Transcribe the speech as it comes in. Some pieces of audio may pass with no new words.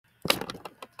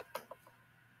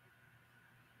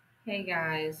Hey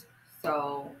guys,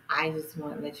 so I just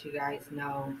want to let you guys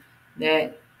know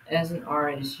that as an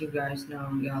artist, you guys know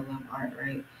y'all love art,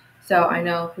 right? So I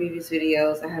know previous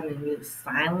videos I have been really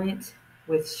silent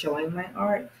with showing my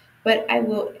art, but I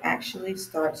will actually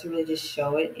start to really just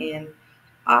show it and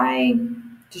I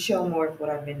to show more of what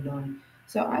I've been doing.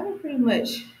 So I've been pretty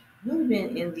much really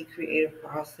been in the creative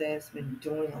process, been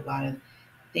doing a lot of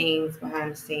things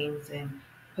behind the scenes and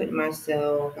putting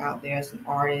myself out there as an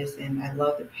artist. And I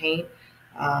love to paint.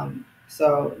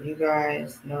 So you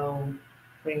guys know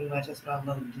pretty much that's what I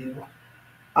love to do.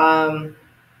 Um,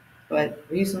 but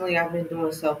recently I've been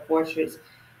doing self portraits,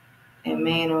 and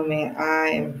man, oh man, I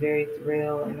am very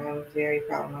thrilled and I'm very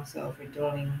proud of myself for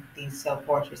doing these self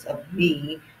portraits of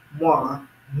me, moi,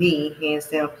 me, hands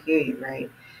down, period,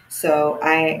 right? So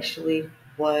I actually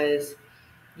was,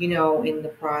 in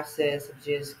the process of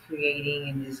just creating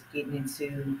and just getting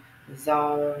into the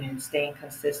zone and staying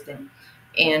consistent.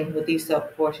 And with these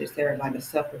self portraits, they're like a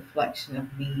self reflection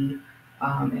of me,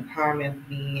 empowerment of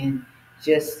me, and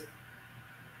just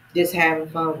just having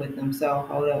fun with them. So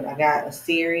hold up, I got a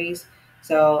series.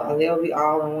 So they'll be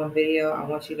all in one video. I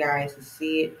want you guys to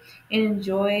see it and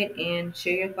enjoy it and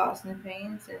share your thoughts and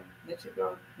opinions and let your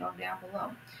girl know down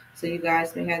below. So you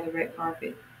guys may have the red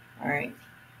carpet. All right.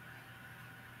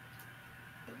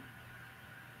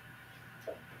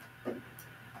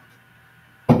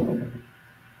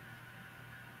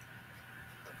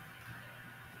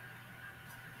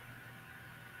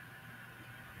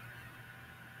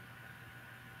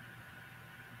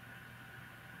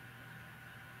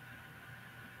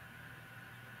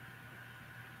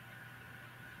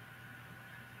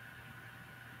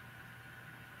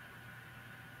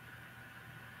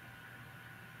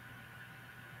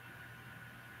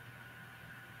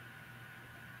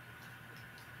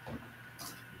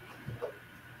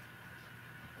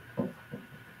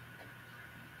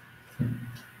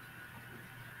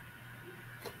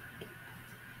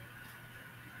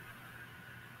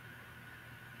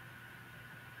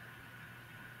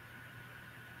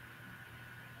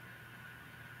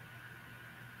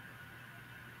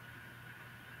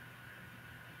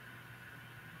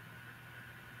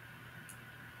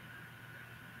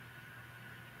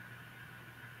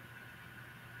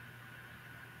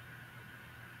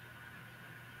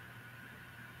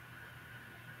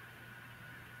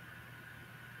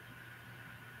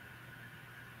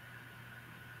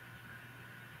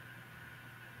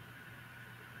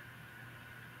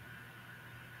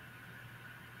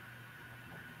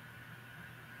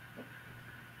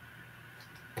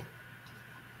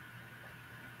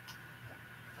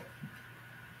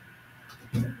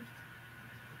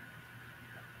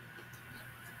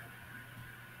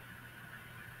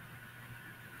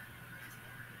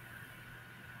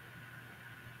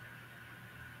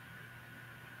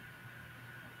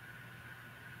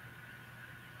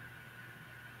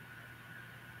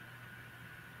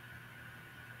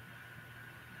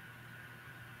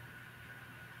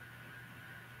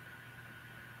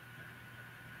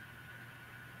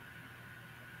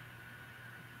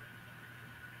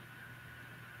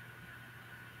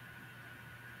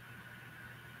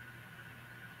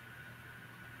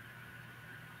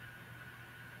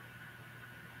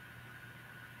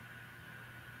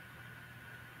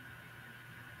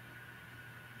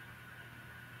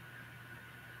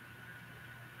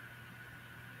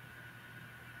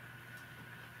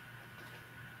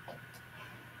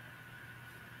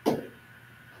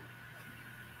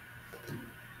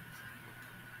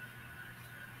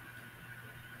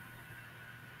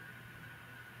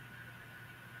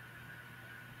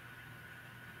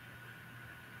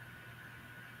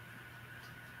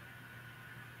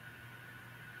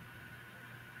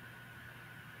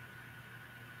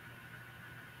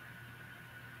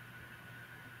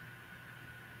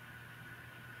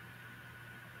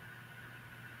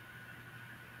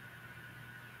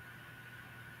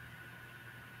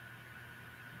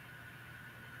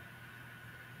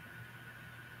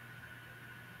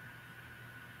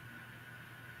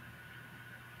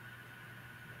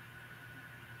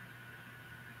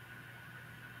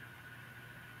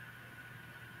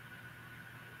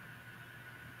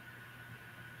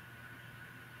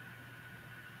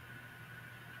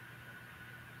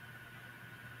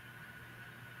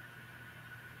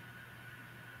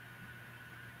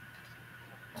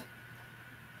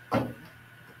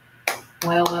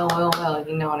 Well.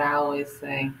 You know what I always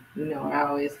say. You know what I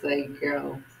always say,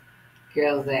 girls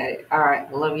at it. All right.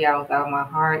 I love y'all with all my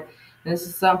heart. This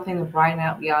is something to brighten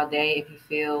up y'all day if you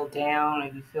feel down or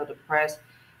you feel depressed.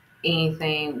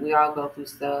 Anything. We all go through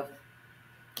stuff.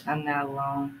 I'm not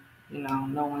alone.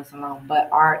 no one's alone. But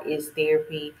art is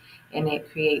therapy, and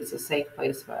it creates a safe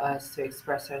place for us to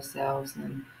express ourselves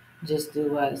and just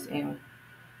do us and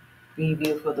be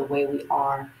beautiful the way we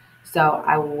are. So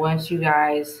I want you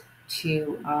guys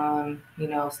to,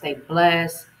 stay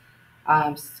blessed,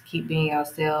 keep being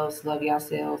yourselves, love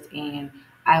yourselves, and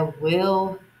I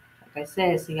will, like I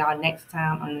said, see y'all next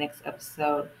time on the next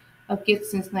episode of Get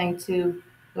Since 92.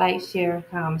 Like, share,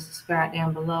 comment, subscribe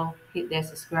down below. Hit that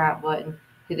subscribe button.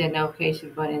 Hit that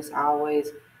notification button as always.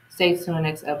 Stay tuned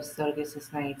next episode of Get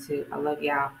Since 92. I love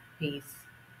y'all. Peace.